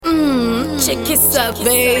Check it up,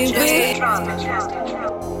 baby. You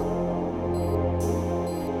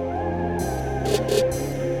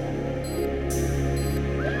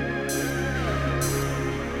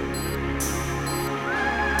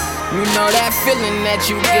know that feeling that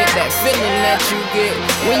you get,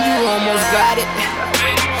 when you almost got it.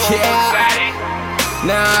 Yeah.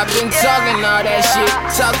 Now I've been talking all that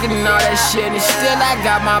shit, and still I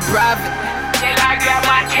got my private.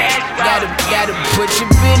 Gotta put your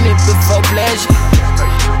business before pleasure,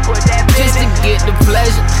 just to get the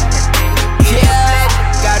pleasure. Yeah,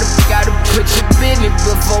 gotta put your business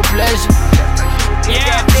before pleasure,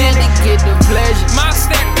 just to get the pleasure. My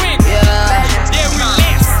step quick. Yeah, we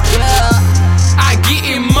less. yeah. I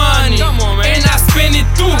getting money, and I spend it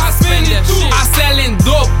too. I selling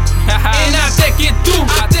dope, and I take it too.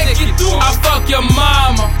 I fuck your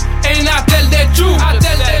mama, and I tell the truth. I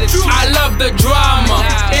love the drama,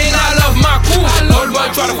 and I love my cool. Old boy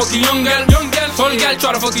try to fuck a young girl. Old girl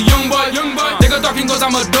try to fuck a young boy. They go talking cause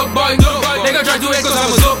I'm a dope boy. They go try to hate cause I'm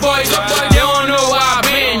a dope boy. They don't know what I've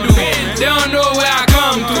been through. They don't know where I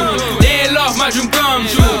come to. They ain't love my dream come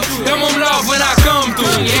true. Them mom love when I come to.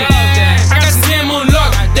 Yeah, I got the same on luck.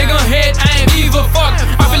 They gon' hate, I ain't give a fuck.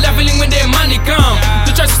 I feel that feeling when their money come.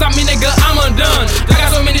 To try to stop me, nigga, I'm undone. I got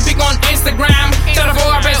so many pics on Instagram. Tell the for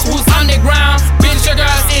best who's on the ground. Bitch, your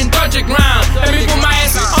girls in touch the ground. Let me put my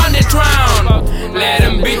ass on the ground. Let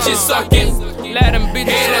them bitches suck it. Let them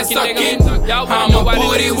bitches suck it. I'm a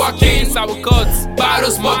booty walking.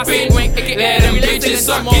 Bottles popping. Let them bitches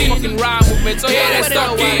suck it. Haters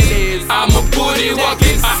suck it. I'm a booty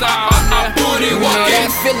walking. I'm booty walking.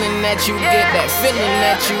 That feeling that you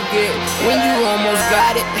get, when you almost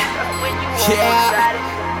got it. Yeah.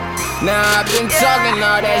 Now I've been talking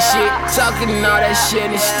all that shit,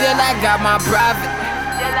 and still I got my private.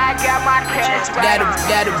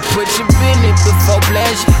 Gotta put your business before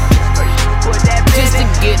pleasure, just to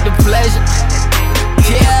get the pleasure.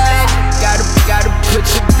 Yeah, gotta put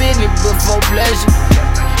your business before pleasure,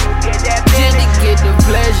 just to get the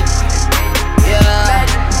pleasure.